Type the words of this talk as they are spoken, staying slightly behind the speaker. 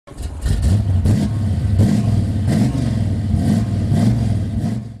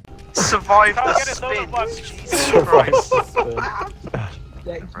survived the spin. Jesus Christ.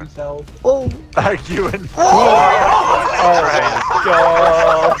 Dex yourself. Oh! You and... Oh my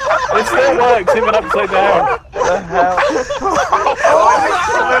god! It still works, even upside down. What the hell?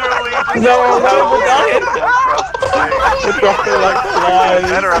 No, we're dying! We're dropping like flies.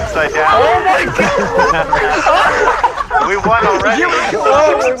 Better upside down. Oh my god! We won already.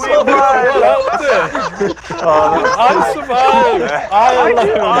 I survived! I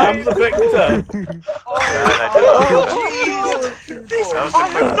alone, I'm the victor!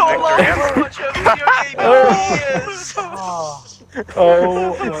 I've not learned much of video game in years.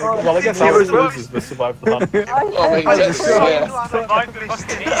 Oh, well, I guess I was losers that survived the hunt. Survived the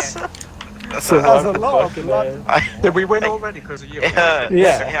fucking year. That's a lot of blood. Did we win already because of you? Yeah.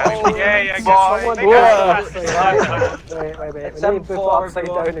 Again.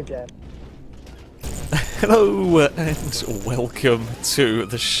 Hello and welcome to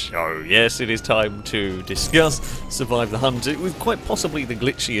the show. Yes, it is time to discuss Survive the Hunt. It was quite possibly the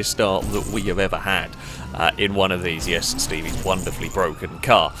glitchiest start that we have ever had in one of these. Yes, Stevie's wonderfully broken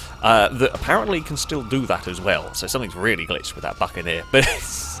car that apparently can still do that as well. So something's really glitched with that Buccaneer, but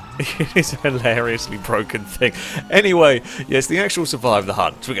it is a hilariously broken thing. Anyway, yes, the actual Survive the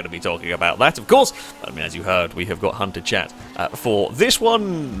Hunt. We're going to be talking about that, of course. I mean, as you heard, we have got Hunter Chat for this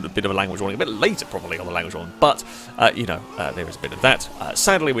one. A bit of a language warning, a bit later probably on the language warning, but, you know, there is a bit of that.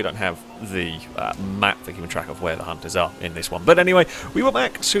 Sadly, we don't have the map for keeping track of where the hunters are in this one. But anyway, we were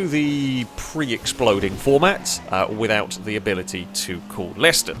back to the pre-exploding format without the ability to call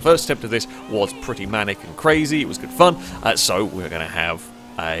Lester. First step to this was pretty manic and crazy. It was good fun, so we're going to have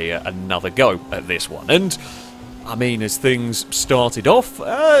another go at this one. And I mean, as things started off,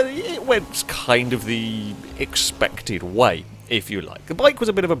 it went kind of the expected way, if you like. The bike was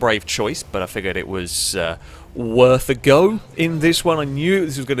a bit of a brave choice, but I figured it was worth a go in this one. I knew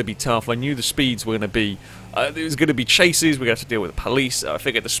this was going to be tough. I knew the speeds were going to be there was going to be chases. We're going to have to deal with the police. I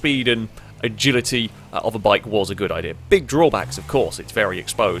figured the speed and agility of a bike was a good idea. Big drawbacks, of course. It's very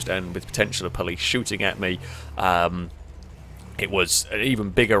exposed, and with potential of police shooting at me, it was an even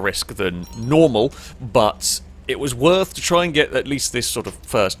bigger risk than normal, but it was worth to try and get at least this sort of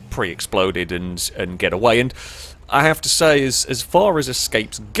first pre-exploded and get away. And I have to say, as far as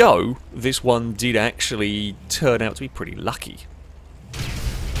escapes go, this one did actually turn out to be pretty lucky.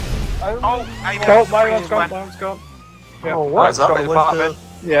 My one's gone. Yeah. Oh, what?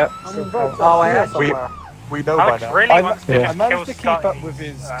 Yeah. Oh, I am somewhere. We know by now. Really wants to I managed to keep up with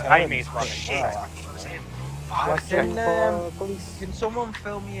his Amy's running. Can someone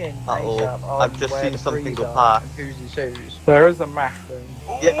fill me in? I've just seen something go past. There is a map.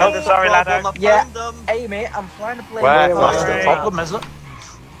 Yeah, sorry, ladder. Yeah, Amy, I'm trying to play. Where? That's the problem, is it?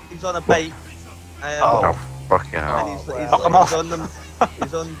 He's on a bait. Fucking hell. And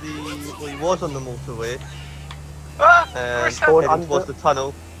he's on the. Well, he was on the motorway. Heading towards the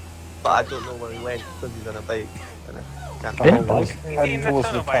tunnel, but I don't know where he went because he's on a bike. And I can't Heading towards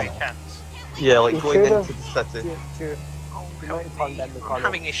the tunnel. Yeah, like going into the city. I'm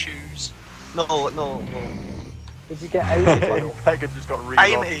having issues. No. Did you get Amy? Pega just got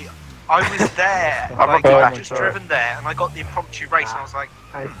Amy, I was there. Like, I just driven there, and I got the impromptu race, and I was like,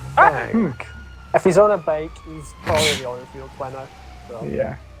 If he's on a bike, he's probably on field 20. So.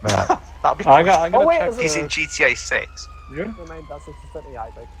 Yeah. I'm gonna check. He's in GTA 6. Yeah.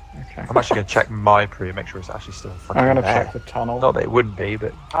 Okay. I'm actually going to check my pre, make sure it's actually still fucking I'm going to there. check the tunnel. Not that it wouldn't be,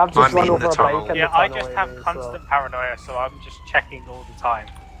 but... I've just run over a bike in yeah, the I tunnel just have anyway, constant paranoia, so I'm just checking all the time.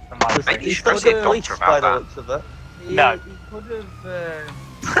 Maybe you should go see a doctor about that. No. He could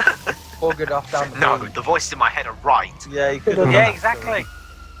have augured off down the No, road. the voices in my head are right. Yeah, he could have. Yeah, exactly.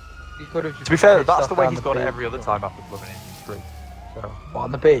 He could have. To be fair, that's the way he's got it every other time after Blooming in Street. So, what,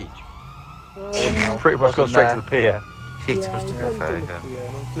 on the beach? pretty much gone straight to the pier. He's Just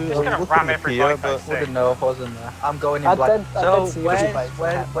gonna ram every bike I see. Wouldn't know if I was in there. I'm going in black. So, where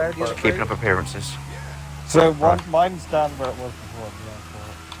are the other keeping up appearances. So mine's down where it was before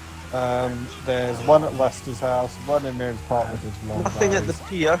the airport. There's one at Lester's house, one in his apartment is long. Nothing at the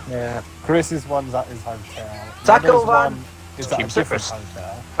pier. Yeah. Chris's one's at his hotel. Taco van! Is at a different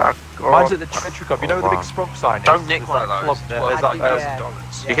hotel. Mine's at the Treachery Club. You know where the big Sprung sign is? Don't nick one of those. There's that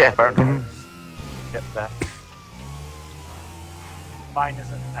 $1,000. You get a burn. Get there. Mine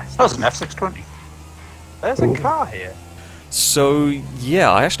isn't best. That's an F620. There's a car here. So, yeah,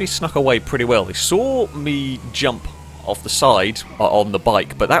 I actually snuck away pretty well. They saw me jump off the side on the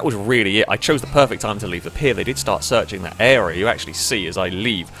bike, but that was really it. I chose the perfect time to leave the pier. They did start searching that area. You actually see as I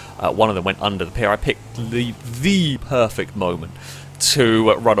leave, one of them went under the pier. I picked the perfect moment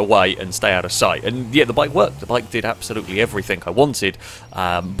to run away and stay out of sight. And yeah, the bike worked. The bike did absolutely everything I wanted,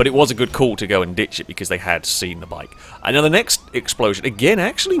 but it was a good call to go and ditch it because they had seen the bike. And now the next explosion, again,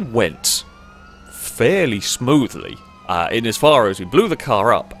 actually went fairly smoothly. In as far as we blew the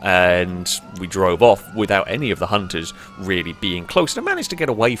car up and we drove off without any of the hunters really being close. And I managed to get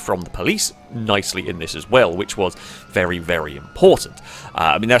away from the police nicely in this as well, which was very, very important.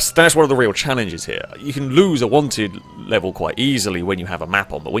 I mean, that's one of the real challenges here. You can lose a wanted level quite easily when you have a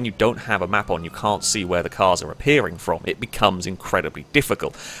map on, but when you don't have a map on, you can't see where the cars are appearing from. It becomes incredibly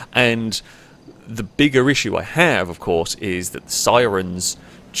difficult. And the bigger issue I have, of course, is that the sirens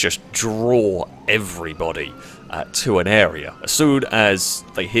just draw everybody to an area. As soon as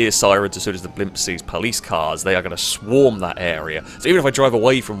they hear sirens, as soon as the blimp sees police cars, they are going to swarm that area. So even if I drive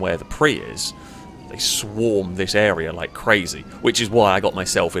away from where the Pri is, they swarm this area like crazy, which is why I got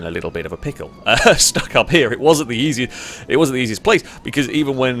myself in a little bit of a pickle. Stuck up here. It wasn't the easiest place, because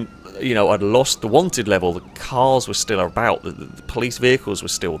even when, you know, I'd lost the wanted level, the cars were still about, the police vehicles were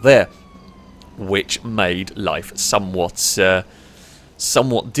still there, which made life somewhat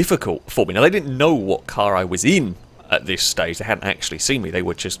difficult for me. Now, they didn't know what car I was in at this stage. They hadn't actually seen me. They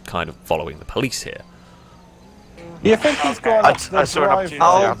were just kind of following the police here. You think he's going up the I saw an driveway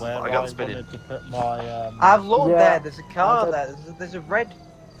opportunity. where I got I spinning. wanted to put my... I've looked Yeah. there, there's a car there, there's a red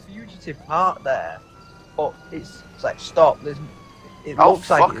fugitive part there, but it's like stopped. It Oh,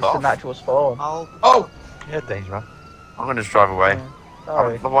 looks like fuck it's off. the natural spawn. Oh! Yeah, danger, man. I'm gonna just drive away.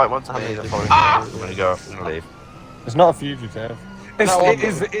 Sorry. The white one's me. I'm gonna go. I'm gonna leave. It's not a fugitive. No, It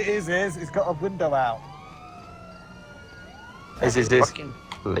is. It's got a window out. Is this Fucking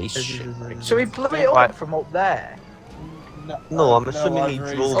leash? So he blew it up from up there. No, I'm assuming he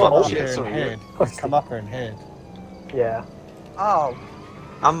either drove he's come up up here. here and hid. He's come up here and hid. Yeah. Oh.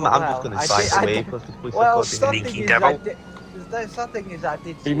 I'm Well, just going I to side did- I away did- because the police Well, are sad caught thing Sneaky is devil. I did. The sad thing is I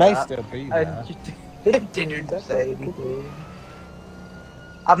did see He may that, still be there. and you didn't say anything.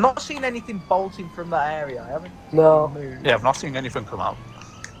 I've not seen anything bolting from that area. I haven't No. moved. Yeah, I've not seen anything come out.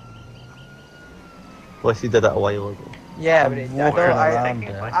 Unless he did it a while ago. Yeah, but I'm I walking don't. around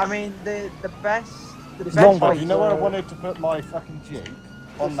here. I mean, the best. The best Longer, way you know where I to- wanted to put my fucking Jeep?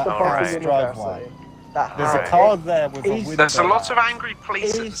 On that Alright. fucking driveway. That There's a Alright. car there with a He's- window There's a lot out. of angry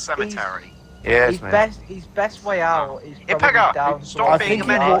police at the He's- cemetery. Yes, his man. best way out is Hey, probably Pegger, down stop I towards being think a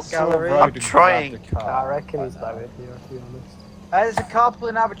he the menace. walked through a gallery. road I'm and trying. grabbed a car. I reckon like he's that. better here, to be honest. There's a car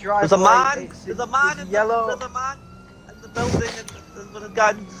pulling out of a driveway. There's a man! It's There's a man in yellow. There's a man in the building and with a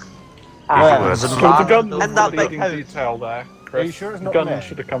gun. Where? There's a The man. gun And that big leading house. detail there. Are you Chris. sure it's The not gun me?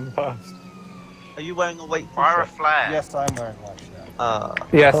 should have come first. Are you wearing a white Fire a t-shirt? flare. Yes, I'm wearing white shirt.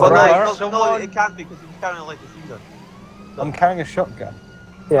 Yes, Well, Alright. no, no, Someone- it can't be because he's carrying like a shotgun. I'm carrying a shotgun.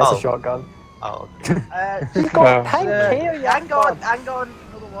 Yeah, it's Oh. a shotgun. Oh, okay. You've got Well, tank here, you Hang on, another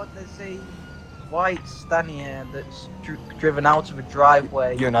one. There's a white Stanier that's driven out of a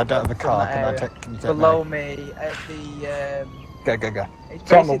driveway. You and I don't have a from car. that Can area. you take Below me? me at the Go. it's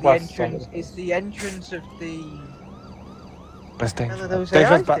It's on the basically the west side entrance. of it. It's the entrance of the. Where's Where are Danger? those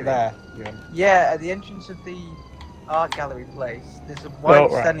Danger's AIs back doing? there. Yeah, at the entrance of the art gallery place. There's a white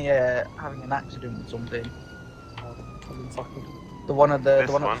right. Stanier having an accident with something. I'm in second. The one at This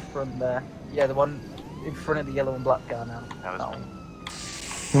the one one? up front there. Yeah, the one in front of the yellow and black car now. That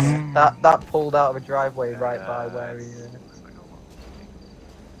was That me. one. That pulled out of a driveway right by where he.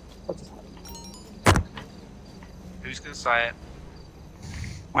 What just Who's gonna say it?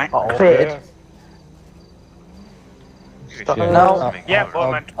 happened? Cleared. Stop. You No. should make Yeah, it.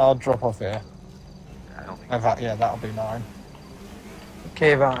 Bowman. I'll drop off here. I don't think In fact, yeah, that'll be mine.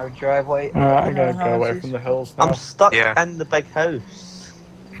 Came out of a driveway. Alright, I'm gonna go away from the hills now. I'm stuck Yeah. in the big house.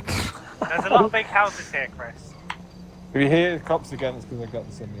 There's a lot of big houses here, Chris. If you hear the cops again, it's because I got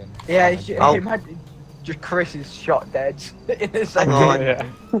the Simeon. Yeah, you should Oh. imagine just Chris is shot dead in the same. Oh, Yeah.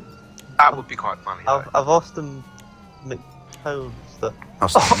 that would be quite funny. though. I've Austin McPown's that.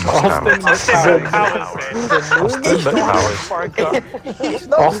 Austin Powers. He's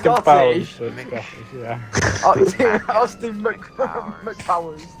not Austin Powers. Scottish. Yeah. Austin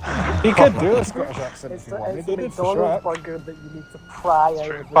McPowers. He could do a Scottish accent if It's he wanted. it's He an did for McDonald's Shrek. burger that you need to pry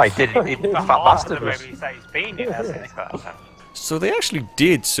out of the Right, did he? Fat Austin bastard was. maybe say he's been in, hasn't he? So they actually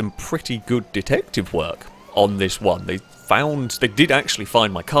did some pretty good detective work on this one. They did actually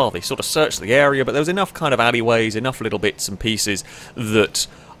find my car. They sort of searched the area, but there was enough kind of alleyways, enough little bits and pieces that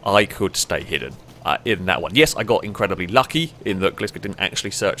I could stay hidden. in that one. Yes, I got incredibly lucky in that Glitchy didn't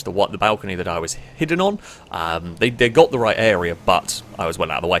actually search the balcony that I was hidden on. They got the right area, but I was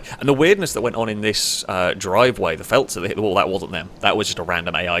well out of the way. And the weirdness that went on in this driveway, the felts that hit the wall, that wasn't them. That was just a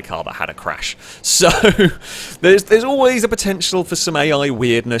random AI car that had a crash. So there's always a potential for some AI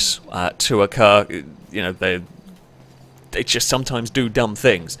weirdness to occur. You know, they just sometimes do dumb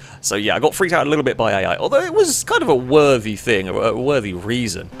things. So yeah, I got freaked out a little bit by AI, although it was kind of a worthy thing, a worthy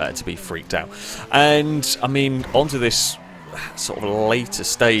reason to be freaked out. And I mean, onto this sort of later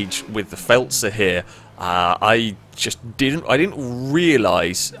stage with the Feltzer here, I didn't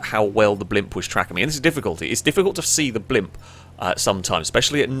realise how well the blimp was tracking me. And this is difficulty. It's difficult to see the blimp sometimes,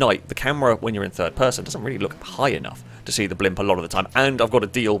 especially at night. The camera, when you're in third person, doesn't really look high enough to see the blimp a lot of the time. And I've got to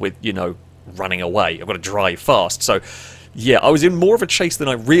deal with, you know, running away. I've got to drive fast. So yeah, I was in more of a chase than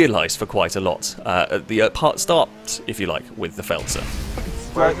I realised for quite a lot at the start, if you like, with the Feltzer.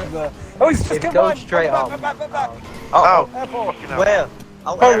 Oh, he's just going straight up. Oh, where?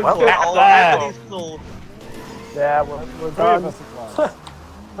 Yeah, we're done.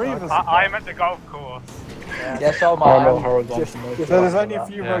 I'm at the golf course. Yeah, so am I'm not I. horizontal. So there's only a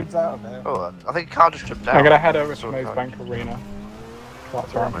few roads out of there. Oh, I think a car just jumped out. I'm gonna head over to Maze Bank Arena.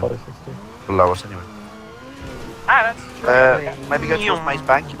 That's around closest to. Below us anyway. Maybe go towards Maze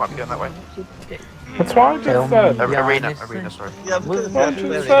Bank. You might be going that way. That's why I just said. Arena, sorry.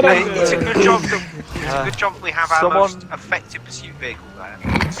 It's a good job that we have our most effective pursuit vehicle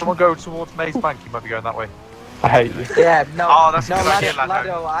there. Someone go towards Maze Bank. You might be going that way. I hate you. Yeah, no. Oh, that's a good Lado, idea,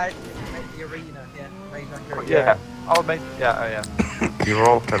 Lado. I make the arena. Yeah, Maze Bank Arena. Yeah. Oh, Maze. Yeah. Oh, yeah. You're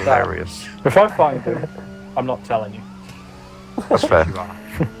all hilarious. If I find him, I'm not telling you. That's fair.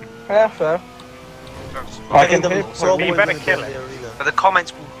 Yeah, fair. I can hear. You better kill it. But the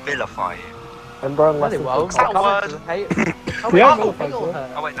comments will vilify you. And Brian Well, it won't. Is that a word? Yeah,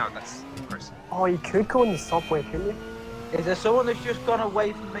 Oh wait, no, that's Chris. Oh, you could go in the subway, couldn't you? Is there someone that's just gone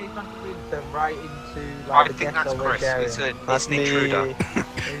away from Maze Bank Arena right into I like the think that's Ghetto Chris. area? It's an intruder.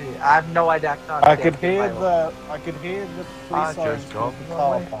 I have no idea. I could hear the police sirens from the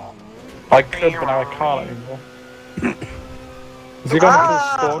car park. I could, but now I can't anymore. Is he going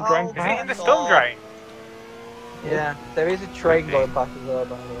to kill Storm Drain? Is it in the storm drain? Yeah, there is a train going past as well,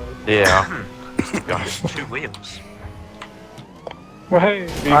 by the way. Yeah. Two wheels. Well, hey.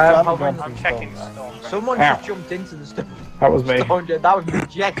 I'm checking the storm drain. Someone just jumped into the storm. That was me. That was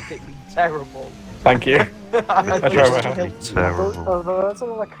majestically terrible. Thank you. I drove ahead. Terrible. That's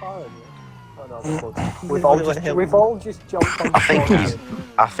another car in here. Oh no, we've all just jumped on the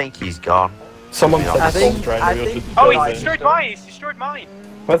I think he's gone. Someone I said think- Storm Drain. I we think- just Oh, did he's it. destroyed mine. He's destroyed mine.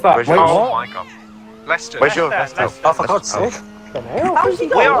 Where's that? Where's Wait, yours? Oh what? my god. Lester. Where's your Lester. Oh, for God's sake. How's he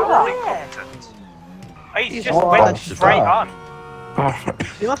We going are all there? incompetent. He just Oh, went that's straight bad. on.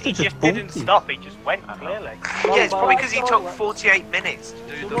 You have He just didn't stop. He just went clearly. Yeah, it's probably because he took 48 minutes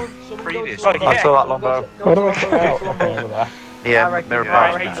to do the previous Oh, one. yeah. I saw that Lombo. Where do I put out? Over there. Yeah, I reckon mirror you're Right,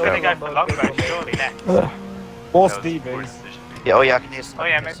 park. he's gonna go for longbow surely next. Or Stevie's. Yeah, oh yeah, I can hear Oh,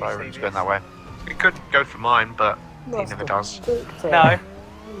 yeah, maybe sirens Stevie's. going that way. We could go for mine, but he never does. No.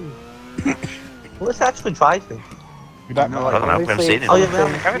 Let's actually try things. You don't know. I don't know, we haven't seen him. Oh, yeah,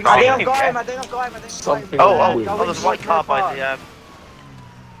 Haven't I seen think him I've yet. got him. I think I've got him. Something Oh, weird. there's a white car by the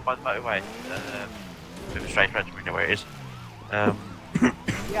motorway. Bit of a strange red, we know where it is. Yeah,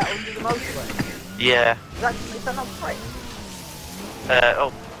 under the motorway. Yeah. Is that not Chris?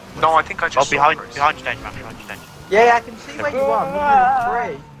 No, I think I just saw behind Chris. you, danger, man, behind you, danger. Yeah, I can see where you are. I'm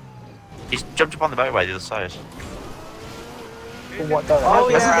looking He's jumped up on the motorway the other side. What direction? Oh,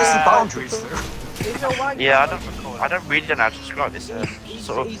 Isn't this the yeah. boundaries? He's a white Yeah, guy. I don't really know how to describe this.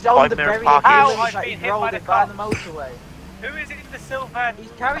 Sort of He's on the 5 mirror very park Ow, is. I've like been he's hit by rolled the it by the cop. motorway. Who is it in the silver?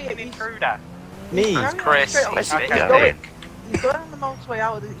 He's carrying Fucking it. intruder. Me. It's Chris. Where's Okay. he going? He's going on the motorway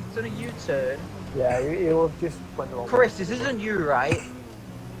out of the, he's done a U-turn. Yeah, he'll just went the wrong way. Chris, this isn't you, right?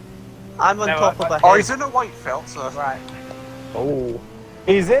 I'm on top of a Oh, he's in a white felt, so. Right. Oh.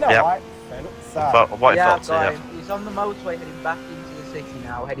 He's in a Yep. white felt. But what Yeah, I I've thought, got yeah. him. He's on the motorway heading back into the city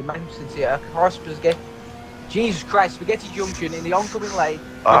now, heading back into the city. Hospital's get. Jesus Christ, Spaghetti Junction in the oncoming lane.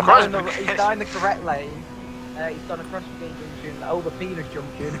 Oh, He's down the correct lane. He's gone across Spaghetti Junction, over Penis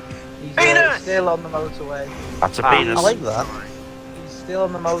Junction. He's Penis! still on the motorway. That's a penis. I like that. He's still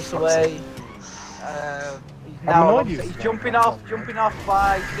on the motorway. He's now. annoyed you. He's jumping off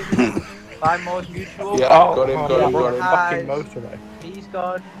by by Moore's Mutual. Yeah, Oh, got him. Hi. Fucking motorway. He's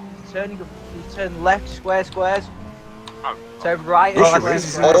gone. He's turned left, squares. Oh. Turn right, Oh, squares.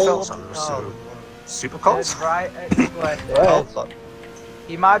 this is all super Turn calls. right, squares. Yeah.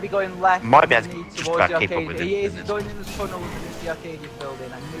 He might be going left. Might be able to towards just the about keep up arcade. with He him. is. He's going in the tunnel into the arcade building.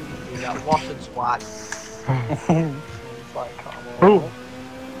 I knew he'd do that. What a twat. It's like, come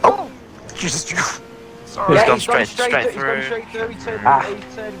on. Jesus. Sorry. Yeah, He's gone straight He's through. going straight through. He turned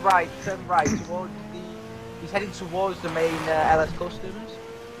right towards the. He's heading towards the main LS Customs.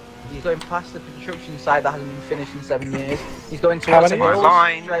 He's going past the construction site that hasn't been finished in 7 years. He's going towards the many? hills,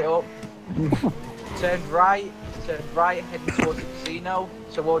 Line. straight up. turned right, heading towards the casino,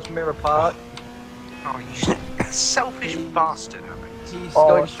 towards Mirror Park. Oh, you selfish bastard, Alex. He's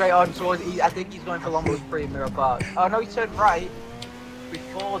going straight on towards. I think he's going for Longwood 3 in Mirror Park. Oh no, he turned right.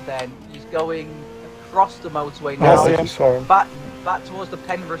 Before then, he's going across the motorway now. Back towards the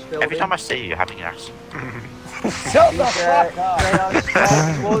Penrith building. Every time I see you having an accident. Shut the fuck up!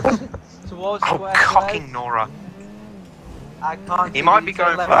 Towards Oh, Square cocking Square. Nora. I can't. He might be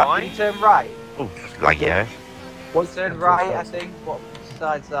going for left. Did he turn right? Oh, like yeah. He turned right, I think. What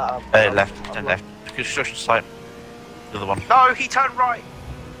side's that? Left, turn left. Construction site. The other one. No, he turned right.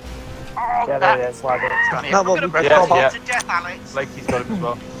 Oh, Yeah, there he is, like it. I'm gonna put Yeah, him yeah. to death, Alex. Blakey's got him as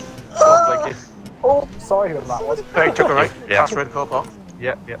well. Blakey. Oh, sorry who that was. Hey, took a right. Yeah. Pass red car park.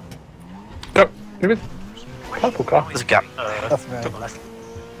 Yeah, yeah. Go. Give it. Purple car. There's a gap. That's me.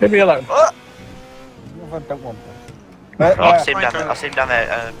 Leave me alone. I don't want that. I've seen him down there. I've seen him down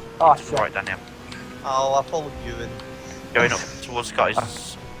there. Oh, to the shit. right down here. Oh, I followed you and Going up towards the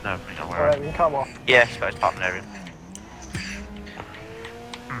guys. No, we don't Alright, worry. we can come off. Yeah, it's guys parking area.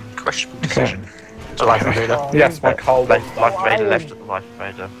 Questionable decision. So life invader. Yes, my cold. Life invader left at the life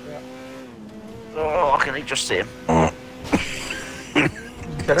invader. Oh, I can just see him. Can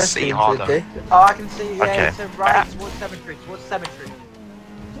I See harder. Oh, I can see. Yeah, Okay. he turned right towards Cemetery.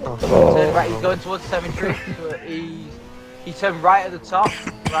 Oh. Turned right. He's going towards Cemetery. So he turned right at the top.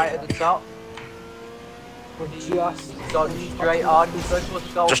 He's gone straight on. He's going towards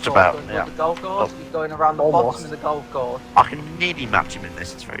the golf Just course. about, Going towards yeah. the golf course. He's going around the Almost. bottom of the golf course. I can nearly match him in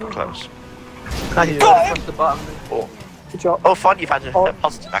this, it's very close. He's going across the bottom. Good job. Oh, fun, you've had a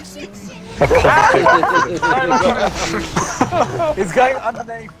positive accident. He's going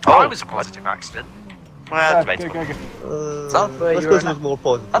underneath. Oh, I was a positive accident. Well, Go, debatable. go, go. I You're suppose an- it was more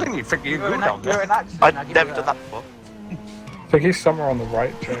positive. I didn't even think you'd You're go an, down you're there. an accident. I'd I'll give never you done that before. I think he's somewhere on the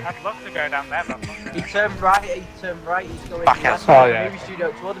right, Joe. I'd love to go down there, but I'm not He gonna. turned right. He's going Back left out. toward Oh, the yeah. movie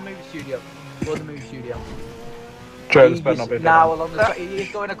studio. Toward the movie studio. Joe, this He better is not be now there. along the. He is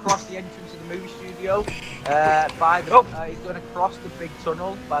going across the entrance of the movie studio. He's going across the big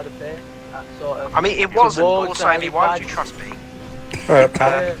tunnel by the pit. That sort of. I mean, it wasn't. towards Also, the Amy, why would you helipad. trust me? He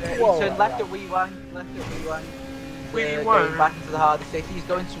Whoa, turned left yeah. at Wee Wang. Wee Going Wang. back into the heart of the city. He's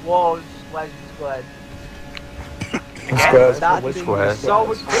going towards Wellington Square. Squares. That's Which been squares? so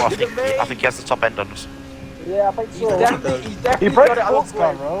much Oh, I quicker think, than me. I think he has the top end on us. Yeah, I think He's so. definitely He got broke it sports car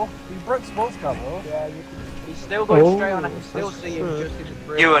upwards. roll. He broke sports car roll. Yeah, you can. He's still going straight on. I can still see him just in the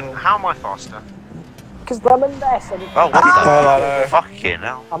bridge. Ewan, how am I faster? Because I'm in this. I didn't- Oh, what Hello. the fucking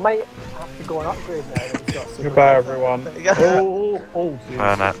hell. I might have to go and upgrade now. That he's got super Goodbye, power. everyone. Oh, geez.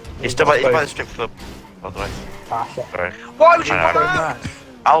 No. He's still by the strip club, by the way. Ah, shit. Sorry. Why would you I do know. that?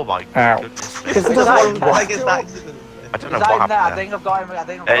 Oh my Ow. goodness. Because It he was doesn't one like his accident. I don't Is know that what him there? I happened there. think I've got him. I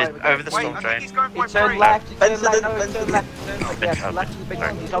think I've got him. Over the Wait, storm I think drain. he's going He quite turned free. left. He turned Benson, left. No, he Benson. turned left. Yeah, left of the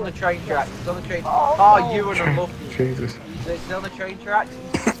big. He's on the train track. He's on the train. Oh, you and unlucky. Jesus. He's on the train track.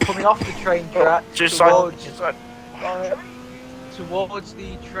 He's coming off the train track Suicide. towards Suicide. towards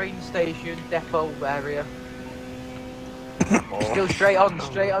the train station depot area. Still straight on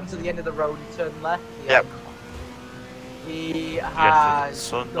to the end of the road. He turned left. Yep. He Yes, has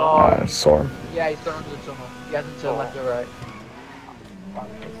son. gone. I saw him. Yeah, he's gone under the tunnel. He hasn't turned left or right.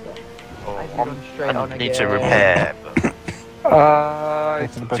 Oh, He's gone straight on I need to again. repair.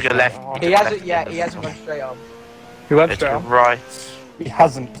 But to the left. He hasn't. Yeah, he hasn't gone straight on. He went to the down. right. He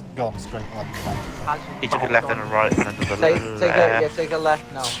hasn't gone straight on. He took a left and a right and then to the left. Take a left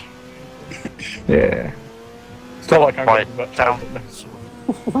now. Yeah. It's not like I'm Right, getting much down.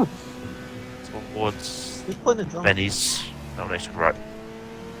 out Towards Who's playing the drum? Benny's. No, they took right.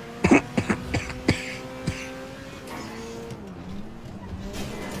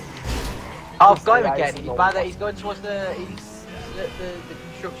 Oh, I've got him Yeah, again. he's He's by there. He's going towards the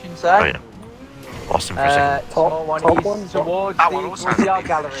construction Oh site. yeah. Lost him for a second. Small one. top He's one? towards That the one also towards has the art big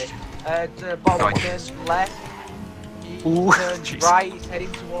gallery. fish. To bottom Nice. turns left. He Ooh, turns jeez. right. He's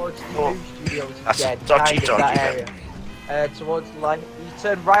heading towards the Oh, movie studios that's again. dodgy, kind of that dodgy, area. Towards the line. He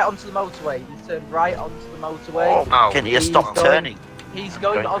turned right onto the motorway. He turned right onto the motorway. Oh, Oh. can you He's stop going- turning? He's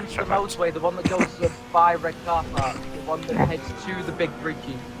going Going onto the straight back. motorway, the one that goes to the by red car park, the one that heads to the big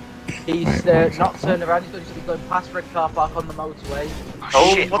bridges. He's not turned around, he's going past red car park on the motorway.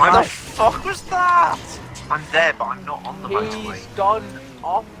 Oh shit, what the fuck was that? I'm there, but I'm not on the motorway. He's gone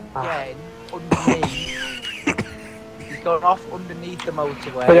off again, underneath. He's gone off underneath the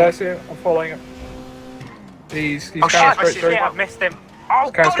motorway. Oh yeah, I see him. I'm following him. He's Oh, going shit, straight through. I've missed him. Oh,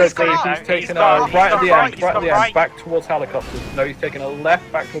 He's going God, straight through. gone. He's taking a gone. right at He's the gone end, right. right at the He's end, gone back towards helicopters. No, he's taking a left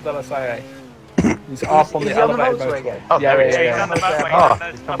back towards LSIA. He's up on Is the he on the elevated motorway motorway. again? Oh, Yeah, there he yeah, is. He's yeah. on the motorway. Oh, He's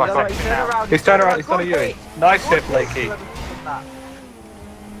he's come back up. He's turned around. He's done a U. Nice hit, Blakey.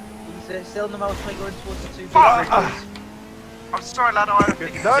 He's still on the motorway going towards the two big I'm sorry, lad. No.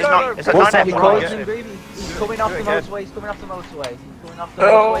 Is it What's not that? him? He's coming off the motorway. He's coming off the motorway. He's coming off the Oh.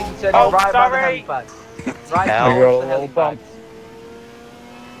 motorway. He's turning right by the sorry. helipad. Right I got a towards the little helipad. bump.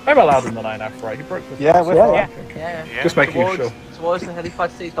 I'm allowed in the 9F, right? He broke the Yeah, we're fine. Yeah. Just making towards, sure. Towards the helipad,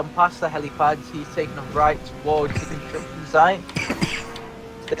 so he's gone past the helipad. He's taken a right towards the construction site.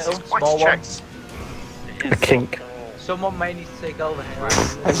 Still, small one. Checks. Kink. Someone may need to take over here.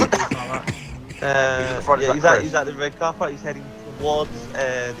 He's at the red car park. He's heading towards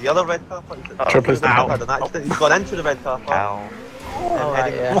the other red car park. Triple He's had an accident. He's gone into the red car park Ow. and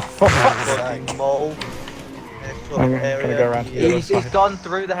heading towards the mall. I'm gonna go around to the other He's side. gone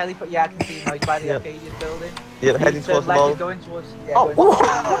through the helipad. Yeah, I can see him now. He's by the Arcadian building. Yeah, heading He's towards the left, mall. he's going towards going towards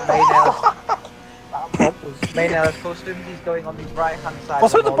main Ellis Customs. He's going on the right hand side.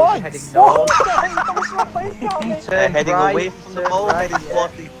 What's of with the mall, bike? heading north. He turned Heading right, away he from the turned mall, right, heading yeah.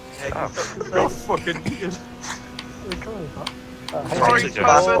 towards the construction site. fucking weird. Sorry, Things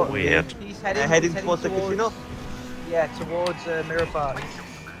person. are weird. He's Heading towards the casino. Yeah, towards Mirror Park.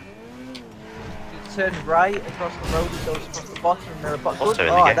 He turned right across the road. He goes across the bottom of Mirror Park. Also,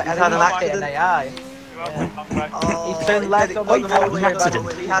 Oh, again, that he's had an might hit accident. AI. He's turned left on the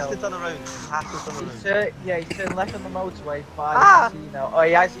motorway. He has to turn around. He's turned left on the motorway by Ah! the casino. Oh,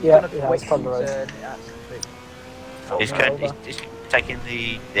 he's Yeah, done a yeah, quick it's on the road. turn. He's taking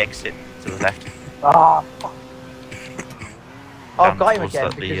the exit to the left. Ah, fuck. Oh, I've Down got him towards again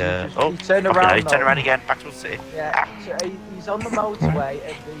the, because he oh, turned fucking around. hell, he turned though. around again, back towards the city. Yeah, so he's on the motorway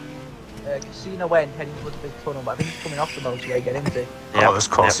at the casino end, heading towards the big tunnel. But I think he's coming off the motorway again, isn't he? Yeah, Oh, this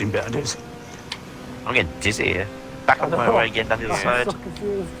crossing bit, it is. I'm getting dizzy here. Back on my way again down the other side. So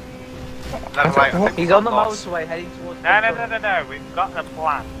confused. No, wait, I think He's on the lost. motorway heading towards the big tunnel. No. We've got a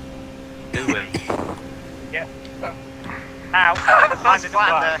plan. Do we? Yeah. Ow. I'm That's in the flat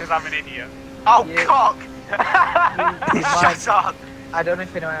plan there. because I'm an idiot. Oh, Yeah. cock! might- Shut up! I don't know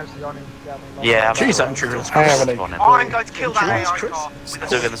if anyone else is on him. Yeah, Jeez, I'm sure. I haven't a Oh, I'm going to kill that AI car. with a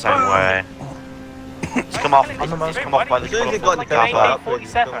Still going the same way. Just come off. On the most- Come off by the As soon as he colourful got in the car car park. park,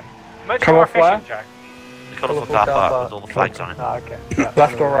 47. Much Come more off where? efficient, Jack. The colourful Colourful car car park park. with all the flags on it. Ah, okay. Yeah.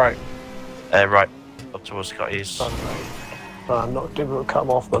 Left or right? Right, up towards Scotty's. I'm not doing it, cut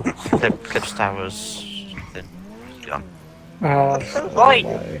them off then. Clips Towers. Then gone. Right.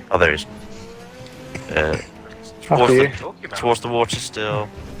 Oh, there he is. After you. Towards the water still.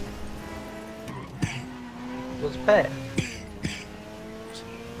 Was pet.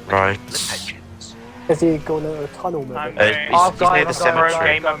 Right. Is he going into a tunnel maybe? I'm He's near the cemetery.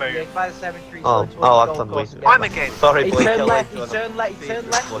 Game of move. Yeah, by the cemetery. Oh, towards oh, the I've golf done course way- again. I'm again. Sorry, He Blake. turned I left, like he turned left, he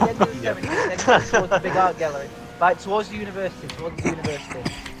turned left, Yeah. he ended the cemetery, then he went towards the big art gallery. Right, towards the university.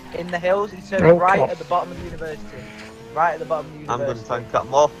 In the hills, he turned Oh, right God. at the bottom of the university. Right at the bottom of the I'm going to university. try and cut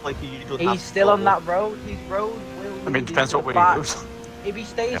him off like you don't have He's to still stop on him. that road. His road will I mean, lead depends into what the way he back. goes. If he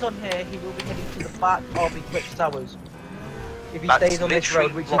stays on here, he will be heading to the back of Eclipse Towers. If he That's stays on this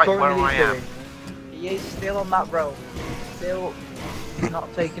road, which he literally right currently where is I am. doing. He is still on that road. He's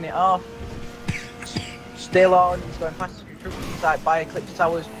not taking it off. Still on. He's going past the construction site by Eclipse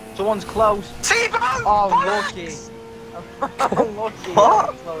Towers. Someone's close. T-bone! Oh, lucky. Lucky.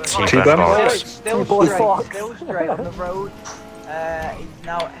 T-bone Still, box. still T-bone straight. box. Still straight on the road. He's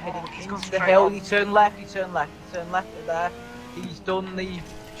now heading gone into the straight hill. on. He turned left. He turned left. He turned left at there. He's done the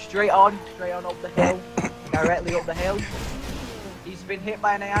straight on up the hill, directly up the hill. He's been hit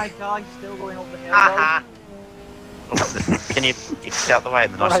by an AI car. He's still going up the hill. Haha. Can you get out the way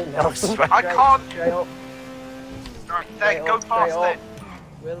in the Right, nice Nelson. way? I can't. Straight up. Right, Straight there, go up, past straight it. up.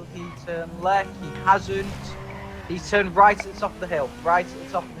 Will he turn left? He hasn't. He's turned right at the top of the hill. Right at the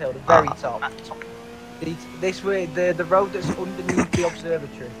top of the hill, the very top. This way, the road that's underneath the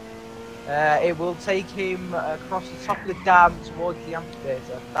observatory. It will take him across the top of the dam towards the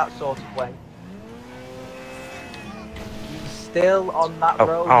amphitheatre, that sort of way. He's still on that Oh,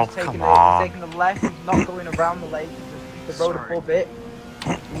 road. oh, He's taking come on. he's taking the left. He's not going around the lake. He's the road Sorry. above it.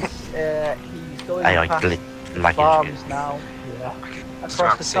 He's going I past like farms it. now. Yeah.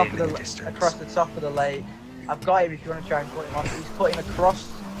 Across the top of seeing the in the distance. across the top of the lake. I've got him if you want to try and cut him off. He's cutting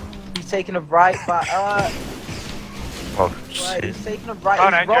across He's taking a right back. Oh, Right, shit. he's taking a right. Oh,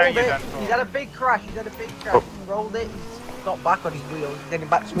 He's no, Joe, rolled you it. done. He's had a big crash. He's rolled it. He's got back on his wheels. He's heading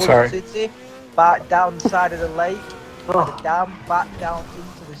back towards Sorry. the city. Back down the side of the lake. Oh. The dam. Back down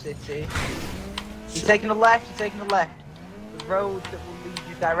into the city. He's taking a left. He's taking a left. The road that will lead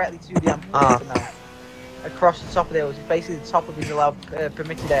you directly to the amphitheatre now. Across the top of the hills. It's basically the top of his allowed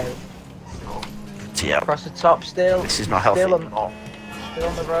permitted area. Yeah. Across the top still. This is not healthy. Still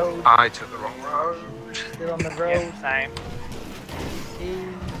on the road. I took the wrong road. Still on the road. Yeah, same.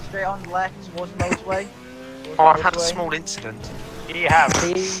 He's straight on left towards the motorway. Oh, I've had a small incident. You have.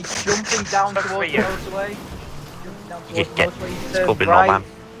 He's jumping down Good for towards the you. motorway. Jumping down towards the Get- motorway. He's it's turned called being right. an old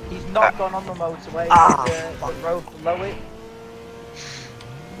man. He's not gone on the motorway. Ah, He's the road below it.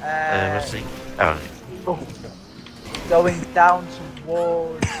 Let's see. Oh, Going down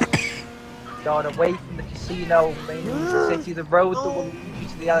towards, going away from the casino, mainly into the city. The road that will lead you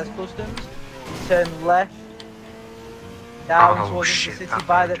to the Alice Customs. You turn left. Down Oh, towards shit, the city that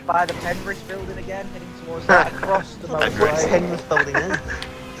by road. the Penrith building again, heading towards that across the What's motorway. Penrith building in?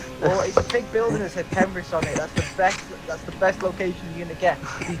 Well, it's a big building that said Penrith on it. That's the best location you're gonna get.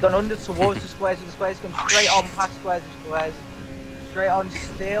 He's gone under towards the squares, and the squares come straight on past squares and squares. Straight on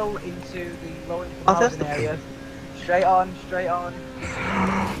still into the lower income Oh, that's housing the area. Straight on, straight on.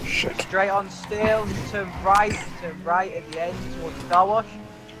 Shit. Straight on still. Turn right at the end towards the car wash.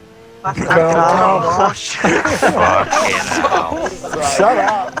 Past the Car wash. fucking hell. Shut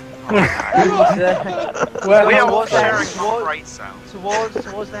up! Well, We are all towards the- sharing towards- our brain cells.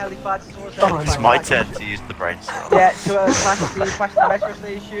 towards the helipad, towards the Oh, helipad. It's my turn to use the brain cell. Yeah, to past the metro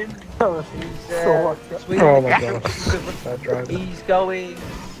station. He's between Oh the my construction gosh. equipment. Bad driver. He's going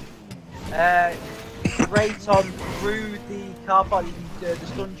straight on through the car park. The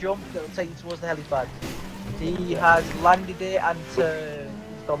stun jump that will take you towards the helipad. He has landed it and he's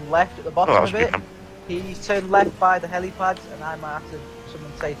gone left at the bottom Oh, that was of it. good. He's turned left by the helipads, and I might have to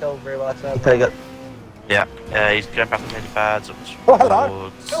someone take over while I turn Take left. it. Yeah, he's going past the helipads up Oh, hello.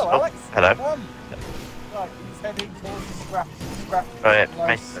 towards... Hello, Oh, Alex. hello. Right, he's heading towards the scrap. Oh yeah,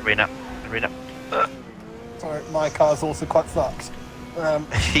 Nice. nice. Arena. Sorry, my car's also quite fucked.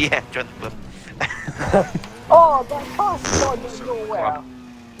 Yeah, join the club. Oh, that car's gone nowhere.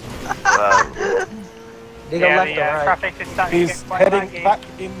 They go Yeah, left the or right? traffic is starting to He's get quite heading laggy. back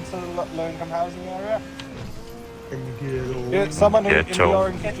into the low-income housing area. Yeah, someone in the Tone.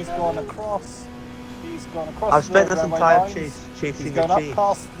 orange has just gone across. He's gone across I've spent the some railway time lines. chasing He's a gone up tree.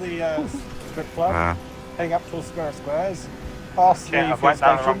 past the strip club, heading up towards Squares, past Yeah, the I fuel went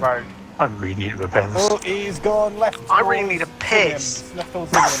down the wrong station. road. I really need repairs. Oh, he's gone left. I really towards need a piss. Williams, left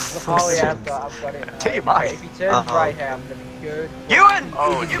towards Williams. left towards Oh yeah, Williams. I've got it. Too much. If he turns right here, I'm gonna be good. Ewan!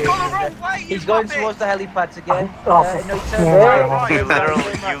 Oh, You've gone the wrong way! He's going towards the helipads again. Oh, No, he turns for right. fuck's You Turns right, literally,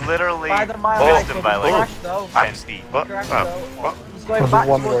 turns right. you literally By the mile buzzed mark, him he by like crashed though. 50. What? Crashed Oh, though. what? He's going Was back it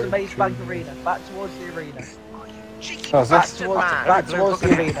one towards the road, Maze two? Bank Arena. Back towards the arena. Cheeky Oh, is Back this- towards, man. back towards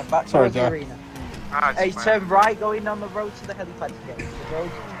the arena. Back Sorry, towards the Joe. arena. Ah, He's turned right, going on the road to the helipads again. The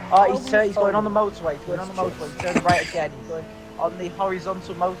road. He's going on the motorway. He's going on the motorway. He's turning right again. He's going on the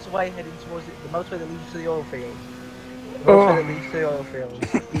horizontal motorway, heading towards the motorway that leads to the oil fields. The motorway that leads to the oil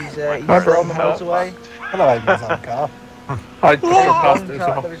fields. He's on the motorway. Hello, Amazon car. I drove past it as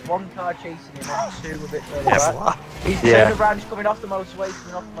well. There is one car chasing him and two a bit further Yeah. back. He's Yeah. turned around, he's coming off the motorway, he's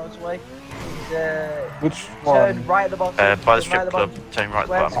coming off the motorway. He's Which turned one? right at the bottom. By the turned right at strip the club, bottom. turning right at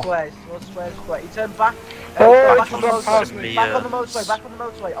the Squares, bottom. squares, towards squares, squares. He turned back. Oh, back it's on the gone motorway. past me. Back on the motorway, back on the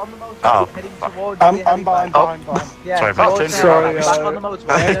motorway, on the motorway, Oh, heading fuck. towards I'm the behind, helipad. behind. Yeah, Sorry, towards Martin. the Sorry, helipad, back on the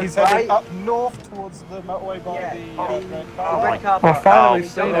motorway. He's Turn heading right. up north towards the motorway by Yeah, the red the car. red car I park. finally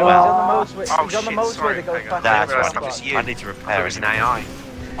He's seen on it. the motorway. Oh, He's on the shit, motorway sorry, that goes hang on. past That's the red right. car park. You. I need to There repair was it. an AI.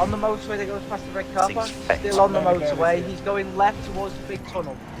 On the motorway that goes past the red car park. Things Still on the Very, very motorway. good. He's going left towards the big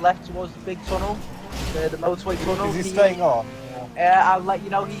tunnel. Left towards the big tunnel. The motorway tunnel. Is he staying on? I'll let you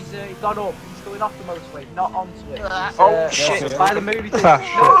know he's gone up. He's going off the motorway, not onto it. He's, Oh, shit. By the movie thing.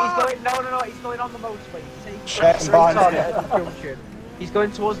 Ah, No, he's going on the motorway. He's taking Shit, straight behind on you. at the junction. He's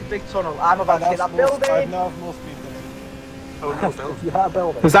going towards the big tunnel. I'm about to hit that I building. know of more speed than Yeah,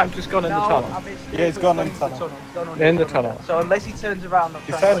 building. Has that just gone in the No, tunnel? I missed it. Yeah, he's gone in into the tunnel. He's gone under In the tunnel. So unless he turns around, I'm He's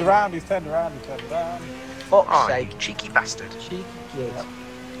trying turned to around, he's turned around, he's turned around. fuck's Oh, you sake. cheeky bastard. Cheeky kid.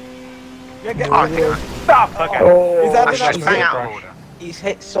 Yeah, get I think Stop! Okay. Oh, He's having I that should shit hang out crash. of order. He's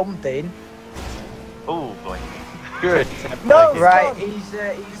hit something. Oh boy. Good. No! Right, gone.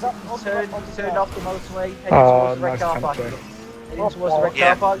 he's up on the- turned on the turned car. off the motorway, heading Oh, towards the red nice car tempo. park again. Heading towards the red Yeah.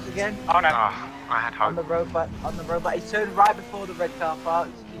 car parks again. Oh no. Ah, I had On the hope. road back, He's turned right before the red car parks.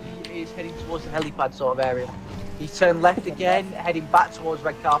 He is heading towards the helipad sort of area. He's turned left again, heading back towards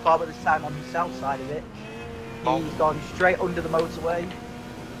red car park, but this time on the south side of it. He's gone straight under the motorway.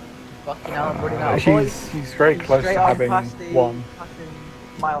 Fucking hell, I'm running out of points. He's very close to having one. Passing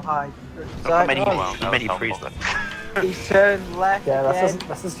Mile High. Many frees then. He's turned left Yeah, again.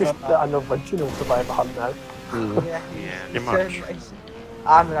 this is just an original Survivor Hunt now. Yeah, pretty much.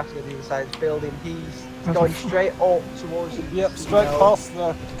 I'm gonna have to go to the other side of the building. He's going straight up towards the Yep, straight past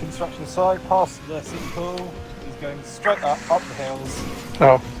the construction site, past the city pool. He's going straight up the hills.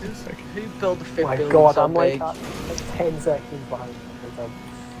 Oh. Who built the fifth My building God, so I'm like big? 10 seconds behind.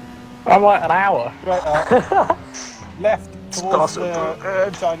 I'm like an hour. Straight up. Left towards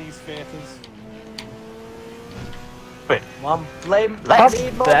the Chinese theatres. Come on, blame. Up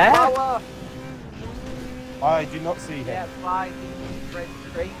Need more there? power. I do not see him. Yeah, by the red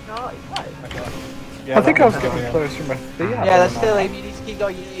train car. Okay. Yeah, I think I was that's getting him. close from a theatre. Yeah, that's still him. You need to keep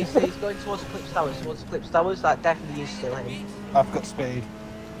going. He's going towards the Clips Towers. Towards the Clips Towers. That definitely is still him. I've got speed.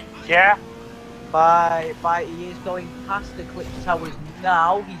 Yeah. He is going past the Clips Towers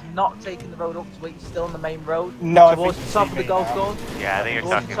now. He's not taking the road up to it. He's still on the main road. No, I towards think the you top see of the me golf now. course. Yeah, I think you're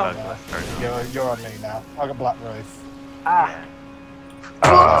Towards talking the about top. the left right now. You're on me now. I got black roof. Ah.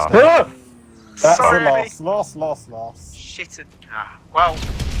 That's Sorry. the loss. Shit. Well,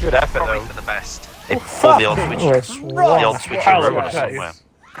 Good effort probably though. for the best. Or the odd switch. The odd switch Hell of road a or somewhere. chase.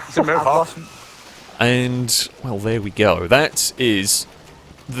 It's a move And, well, there we go. That is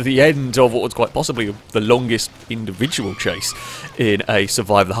the end of what was quite possibly the longest individual chase in a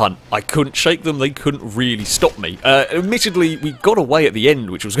Survive the Hunt. I couldn't shake them, they couldn't really stop me. Admittedly, we got away at the end,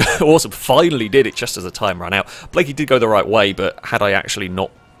 which was awesome. Finally did it just as the time ran out. Blakey did go the right way, but had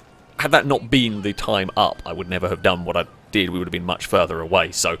that not been the time up, I would never have done what I did. We would have been much further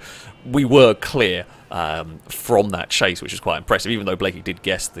away. So we were clear from that chase, which is quite impressive, even though Blakey did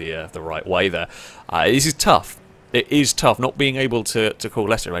guess the right way there. This is tough. It is tough. Not being able to call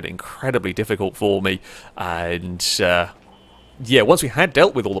Leicester made it incredibly difficult for me. And yeah, once we had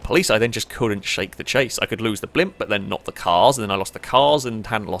dealt with all the police, I then just couldn't shake the chase. I could lose the blimp, but then not the cars, and then I lost the cars and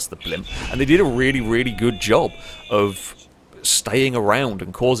hadn't lost the blimp. And they did a really, really good job of staying around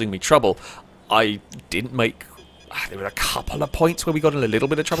and causing me trouble. I didn't make... There were a couple of points where we got in a little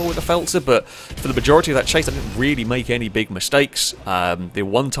bit of trouble with the Feltzer, but for the majority of that chase, I didn't really make any big mistakes. The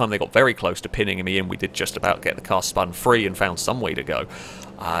one time they got very close to pinning me in, we did just about get the car spun free and found some way to go.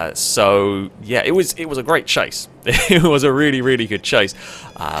 So yeah, it was a great chase. It was a really, really good chase.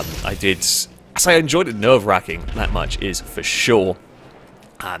 I enjoyed it. Nerve-wracking, that much is for sure.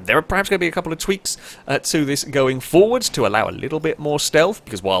 There are perhaps going to be a couple of tweaks to this going forwards to allow a little bit more stealth,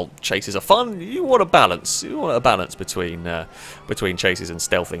 because while chases are fun, you want a balance. You want a balance between chases and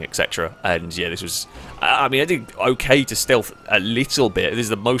stealthing, etc. And yeah, this was... I mean, I think okay to stealth a little bit. This is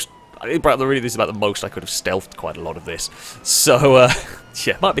the most... this is about the most I could have stealthed quite a lot of this. So,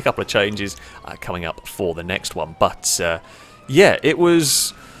 yeah, might be a couple of changes coming up for the next one. But, yeah, it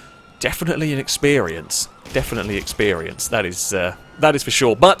was definitely an experience. Definitely experience. That is for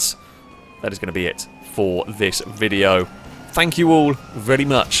sure. But that is going to be it for this video. Thank you all very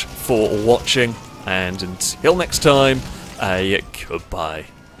much for watching, and until next time, goodbye.